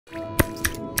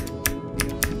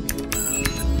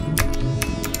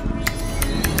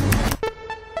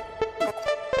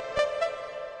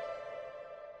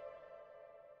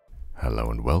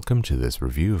and welcome to this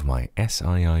review of my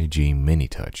SIIG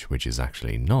MiniTouch, which is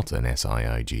actually not an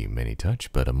SIIG MiniTouch,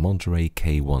 but a Monterey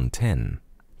K110.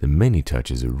 The MiniTouch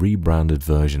is a rebranded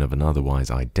version of an otherwise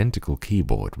identical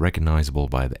keyboard recognizable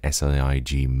by the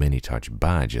SIIG MiniTouch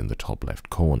badge in the top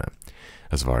left corner.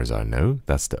 As far as I know,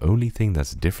 that's the only thing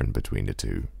that's different between the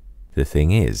two. The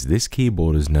thing is, this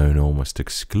keyboard is known almost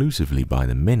exclusively by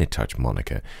the MiniTouch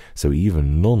moniker, so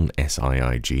even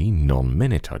non-SIIG,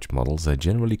 non-MiniTouch models are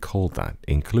generally called that,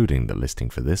 including the listing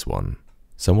for this one.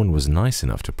 Someone was nice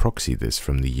enough to proxy this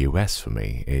from the US for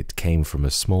me. It came from a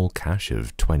small cache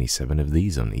of 27 of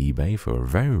these on eBay for a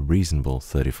very reasonable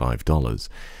 $35.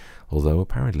 Although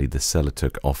apparently the seller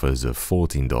took offers of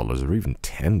 $14 or even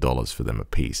 $10 for them a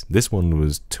piece. This one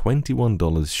was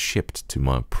 $21 shipped to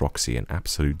my proxy, an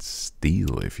absolute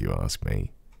steal if you ask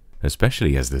me.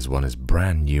 Especially as this one is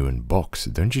brand new in box.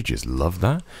 Don't you just love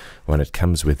that? When it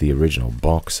comes with the original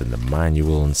box and the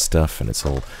manual and stuff, and it's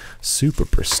all super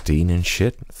pristine and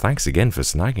shit. Thanks again for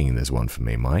snagging this one for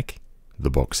me, Mike. The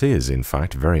box is, in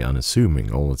fact, very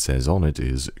unassuming. All it says on it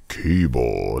is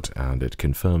keyboard, and it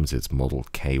confirms it's model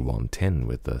K110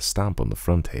 with the stamp on the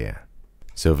front here.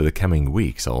 So for the coming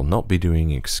weeks, I'll not be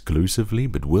doing exclusively,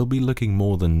 but will be looking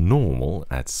more than normal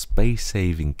at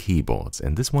space-saving keyboards,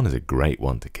 and this one is a great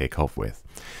one to kick off with.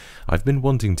 I've been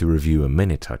wanting to review a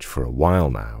MiniTouch for a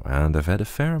while now, and I've had a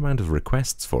fair amount of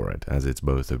requests for it, as it's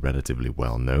both a relatively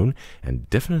well-known and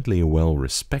definitely a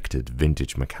well-respected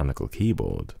vintage mechanical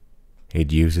keyboard.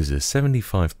 It uses a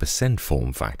 75%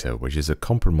 form factor, which is a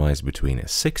compromise between a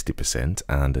 60%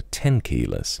 and a 10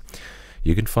 keyless.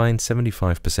 You can find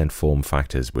 75% form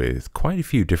factors with quite a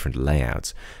few different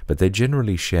layouts, but they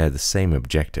generally share the same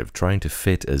objective, trying to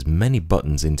fit as many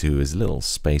buttons into as little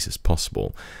space as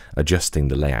possible, adjusting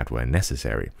the layout where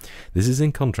necessary. This is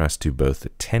in contrast to both the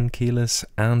 10 keyless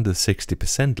and the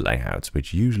 60% layouts,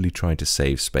 which usually try to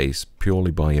save space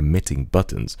purely by omitting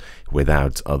buttons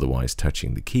without otherwise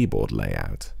touching the keyboard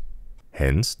layout.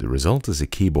 Hence, the result is a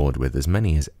keyboard with as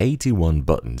many as 81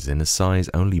 buttons in a size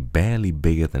only barely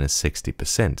bigger than a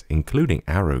 60%, including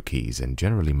arrow keys and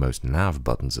generally most nav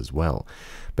buttons as well,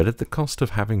 but at the cost of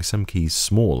having some keys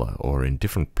smaller or in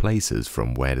different places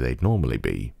from where they'd normally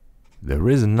be. There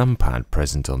is a numpad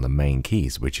present on the main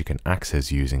keys which you can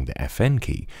access using the FN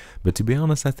key, but to be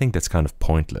honest I think that's kind of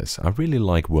pointless. I really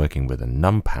like working with a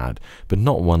numpad, but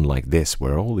not one like this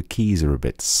where all the keys are a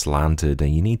bit slanted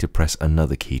and you need to press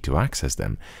another key to access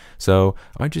them. So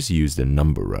I just use the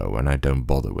number row and I don't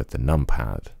bother with the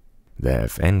numpad. The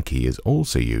FN key is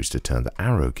also used to turn the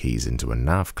arrow keys into a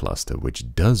nav cluster,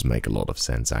 which does make a lot of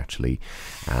sense actually,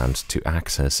 and to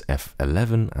access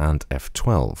F11 and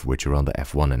F12, which are on the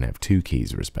F1 and F2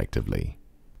 keys respectively.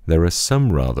 There are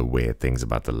some rather weird things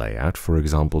about the layout. For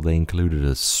example, they included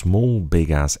a small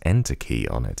big-ass enter key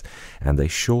on it, and they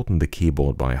shortened the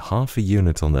keyboard by half a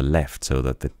unit on the left so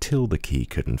that the tilde key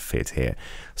couldn't fit here,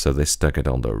 so they stuck it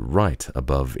on the right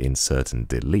above insert and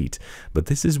delete, but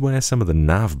this is where some of the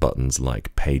nav buttons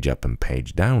like page up and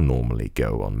page down normally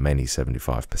go on many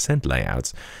 75%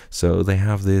 layouts, so they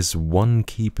have this one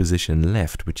key position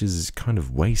left, which is kind of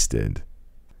wasted.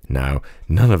 Now,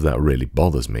 none of that really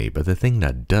bothers me, but the thing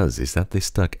that does is that they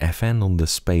stuck FN on the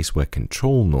space where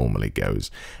control normally goes,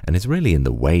 and it's really in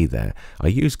the way there. I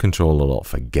use control a lot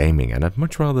for gaming, and I'd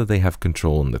much rather they have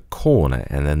control in the corner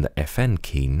and then the FN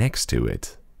key next to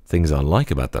it. Things I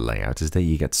like about the layout is that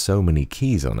you get so many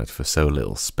keys on it for so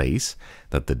little space,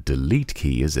 that the delete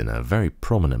key is in a very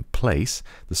prominent place,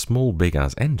 the small big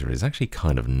ass enter is actually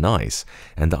kind of nice,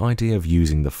 and the idea of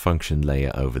using the function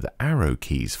layer over the arrow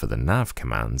keys for the nav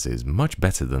commands is much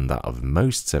better than that of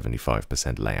most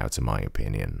 75% layouts in my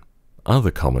opinion.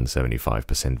 Other common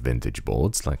 75% vintage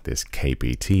boards, like this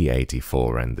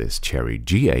KPT84 and this Cherry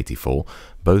G84,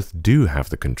 both do have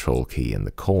the control key in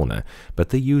the corner, but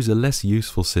they use a less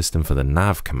useful system for the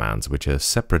nav commands, which are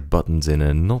separate buttons in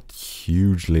a not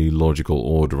hugely logical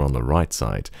order on the right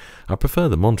side. I prefer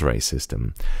the Monterey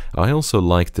system. I also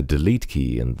like the delete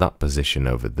key in that position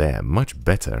over there much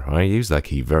better. I use that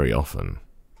key very often.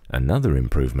 Another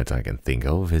improvement I can think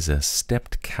of is a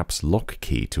stepped caps lock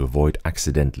key to avoid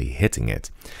accidentally hitting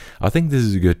it. I think this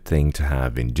is a good thing to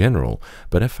have in general,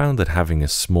 but I found that having a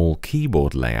small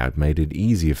keyboard layout made it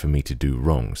easier for me to do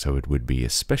wrong, so it would be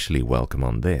especially welcome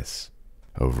on this.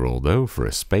 Overall though, for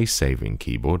a space-saving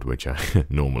keyboard, which I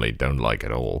normally don't like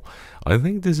at all, I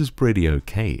think this is pretty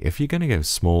okay. If you're going to go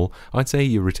small, I'd say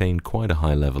you retain quite a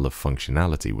high level of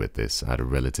functionality with this at a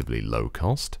relatively low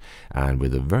cost, and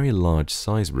with a very large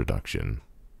size reduction.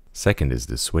 Second is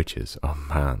the switches. Oh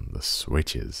man, the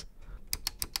switches.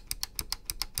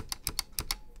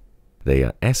 They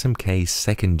are SMK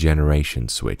second generation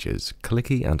switches,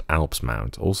 clicky and Alps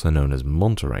mount, also known as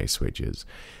Monterey switches,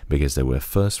 because they were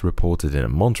first reported in a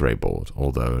Monterey board,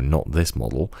 although not this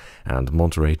model, and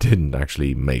Monterey didn't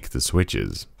actually make the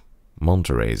switches.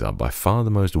 Montereys are by far the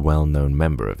most well-known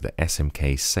member of the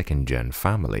SMK second gen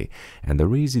family, and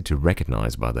they're easy to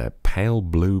recognize by their pale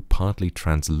blue, partly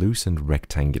translucent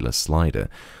rectangular slider,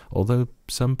 although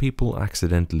some people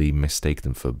accidentally mistake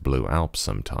them for Blue Alps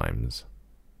sometimes.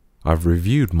 I've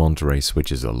reviewed Monterey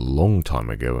switches a long time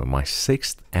ago, in my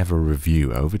 6th ever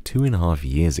review over 2.5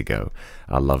 years ago.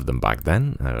 I loved them back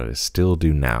then, and I still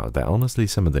do now. They're honestly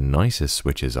some of the nicest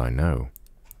switches I know.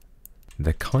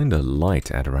 They're kinda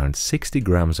light at around 60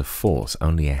 grams of force,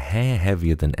 only a hair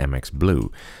heavier than MX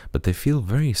Blue, but they feel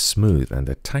very smooth and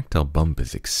the tactile bump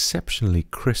is exceptionally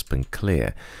crisp and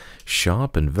clear,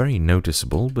 sharp and very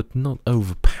noticeable, but not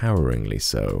overpoweringly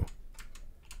so.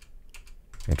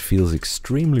 It feels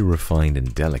extremely refined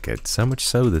and delicate, so much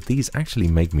so that these actually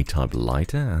make me type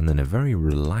lighter and in a very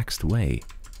relaxed way.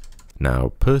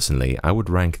 Now, personally, I would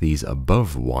rank these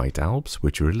above White Alps,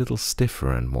 which are a little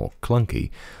stiffer and more clunky,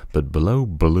 but below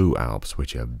Blue Alps,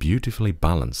 which are beautifully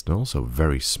balanced and also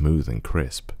very smooth and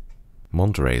crisp.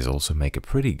 Montereys also make a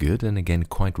pretty good and again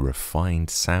quite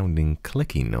refined sounding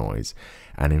clicky noise,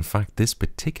 and in fact this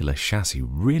particular chassis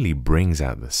really brings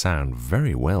out the sound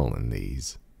very well in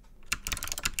these.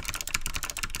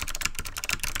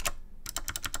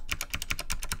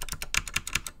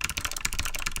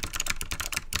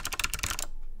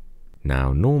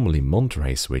 Now, normally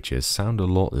Monterey switches sound a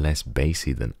lot less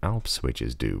bassy than Alps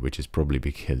switches do, which is probably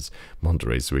because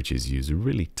Monterey switches use a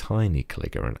really tiny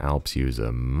clicker and Alps use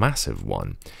a massive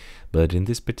one. But in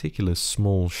this particular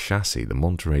small chassis, the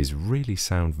Montereys really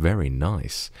sound very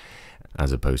nice,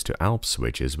 as opposed to Alps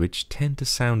switches, which tend to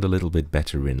sound a little bit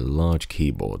better in large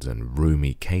keyboards and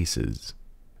roomy cases.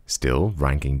 Still,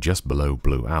 ranking just below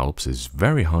Blue Alps is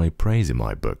very high praise in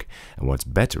my book, and what's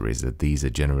better is that these are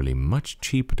generally much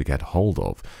cheaper to get hold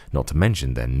of, not to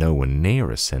mention they're nowhere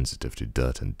near as sensitive to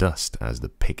dirt and dust as the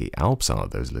picky Alps are,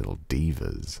 those little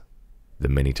divas. The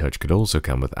MiniTouch could also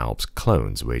come with Alps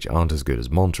clones, which aren't as good as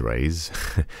Monterey's,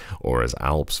 or as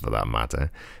Alps for that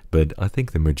matter, but I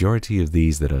think the majority of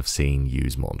these that I've seen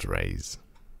use Monterey's.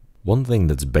 One thing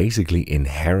that's basically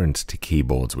inherent to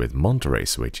keyboards with Monterey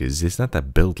switches is that they're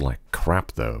built like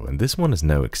crap though, and this one is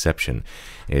no exception.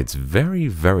 It's very,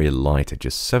 very light at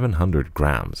just 700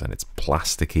 grams, and it's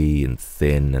plasticky and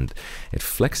thin, and it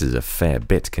flexes a fair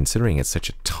bit considering it's such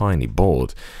a tiny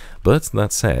board. But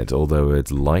that said, although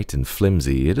it's light and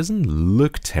flimsy, it doesn't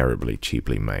look terribly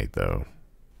cheaply made though.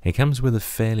 It comes with a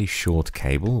fairly short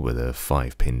cable with a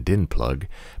 5-pin DIN plug,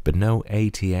 but no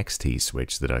AT-XT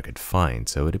switch that I could find,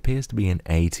 so it appears to be an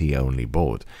AT-only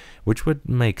board, which would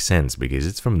make sense because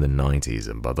it's from the 90s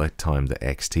and by that time the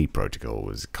XT protocol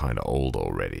was kinda old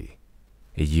already.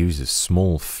 It uses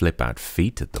small flip-out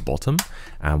feet at the bottom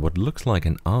and what looks like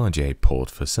an RJ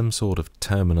port for some sort of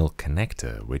terminal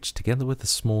connector, which together with the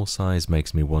small size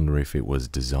makes me wonder if it was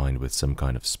designed with some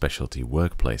kind of specialty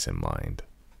workplace in mind.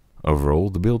 Overall,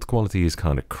 the build quality is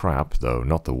kinda crap, though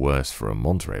not the worst for a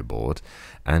Monterey board,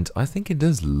 and I think it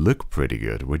does look pretty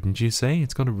good, wouldn't you say?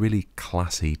 It's got a really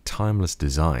classy, timeless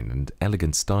design and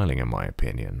elegant styling in my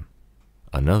opinion.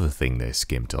 Another thing they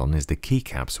skimped on is the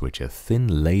keycaps, which are thin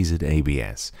lasered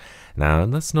ABS. Now,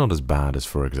 that's not as bad as,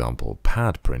 for example,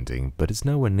 pad printing, but it's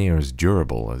nowhere near as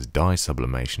durable as dye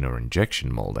sublimation or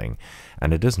injection molding,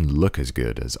 and it doesn't look as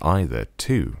good as either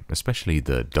too, especially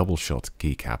the double-shot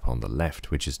keycap on the left,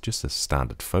 which is just a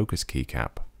standard focus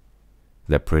keycap.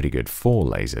 They're pretty good for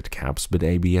lasered caps, but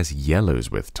ABS yellows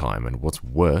with time, and what's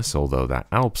worse, although that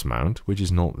Alps mount, which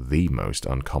is not the most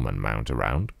uncommon mount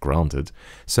around, granted,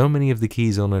 so many of the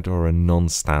keys on it are a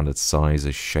non-standard size,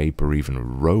 a shape, or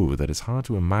even row that it's hard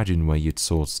to imagine where you'd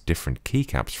source different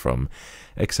keycaps from,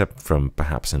 except from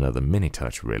perhaps another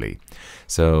MiniTouch really.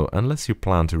 So, unless you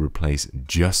plan to replace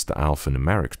just the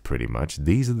alphanumerics pretty much,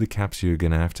 these are the caps you're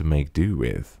gonna have to make do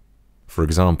with. For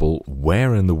example,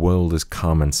 where in the world is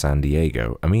Carmen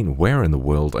Sandiego? I mean, where in the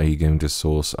world are you going to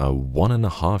source a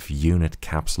 1.5 unit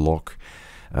caps lock,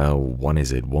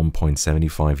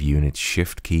 1.75 unit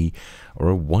shift key, or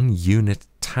a 1 unit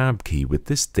tab key with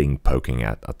this thing poking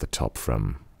at the top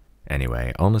from?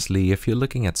 Anyway, honestly, if you're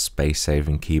looking at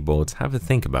space-saving keyboards, have a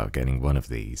think about getting one of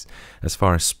these. As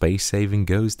far as space-saving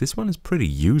goes, this one is pretty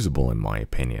usable in my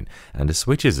opinion, and the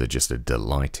switches are just a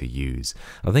delight to use.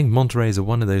 I think Montereys are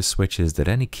one of those switches that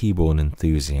any keyboard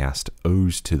enthusiast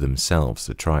owes to themselves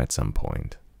to try at some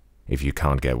point. If you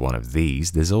can't get one of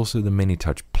these, there's also the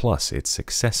MiniTouch Plus, its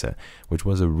successor, which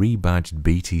was a rebadged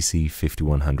BTC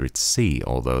 5100C,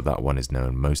 although that one is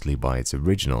known mostly by its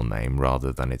original name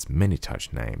rather than its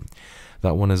MiniTouch name.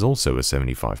 That one is also a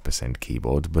 75%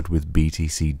 keyboard, but with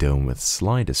BTC dome with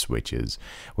slider switches,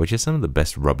 which are some of the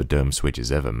best rubber dome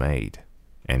switches ever made.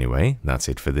 Anyway, that's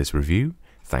it for this review.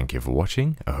 Thank you for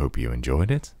watching, I hope you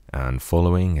enjoyed it, and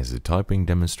following is a typing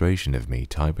demonstration of me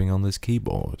typing on this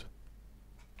keyboard.